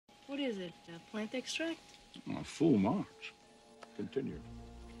is it? Plant extract? Oh, full marks. Continue.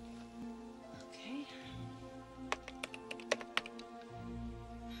 Okay.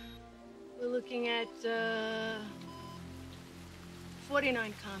 We're looking at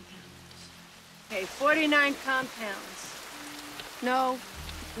 49 compounds. Okay, 49 compounds. No,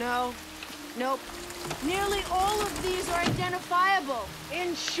 no, nope. Nearly all of these are identifiable.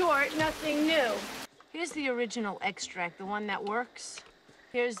 In short, nothing new. Here's the original extract, the one that works.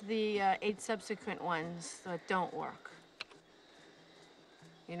 Here's the 8 subsequent ones that don't work.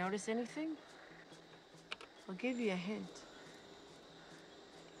 You notice anything? I'll give you a hint.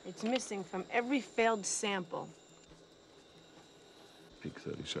 It's missing from every failed sample. Peak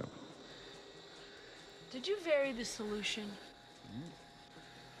 37. Did you vary the solution?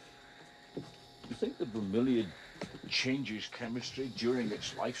 You think the bromeliad changes chemistry during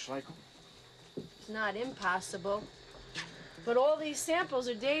its life cycle? It's not impossible. But all these samples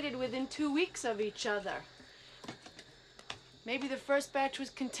are dated within 2 weeks of each other. Maybe the first batch was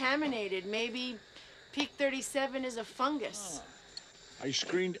contaminated. Maybe Peak 37 is a fungus. I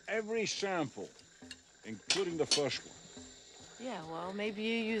screened every sample, including the first one. Yeah, well, maybe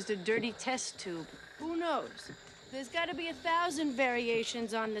you used a dirty test tube. Who knows? There's got to be 1,000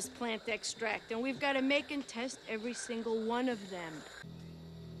 variations on this plant extract, and we've got to make and test every single one of them.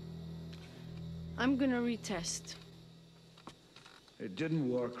 I'm gonna retest. It didn't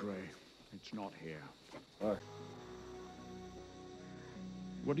work, Ray. It's not here.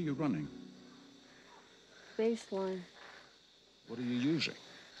 What are you running? Baseline. What are you using?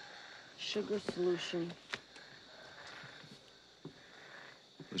 Sugar solution.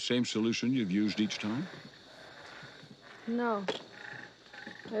 The same solution you've used each time? No.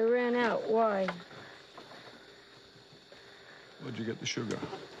 I ran out. Why? Where'd you get the sugar?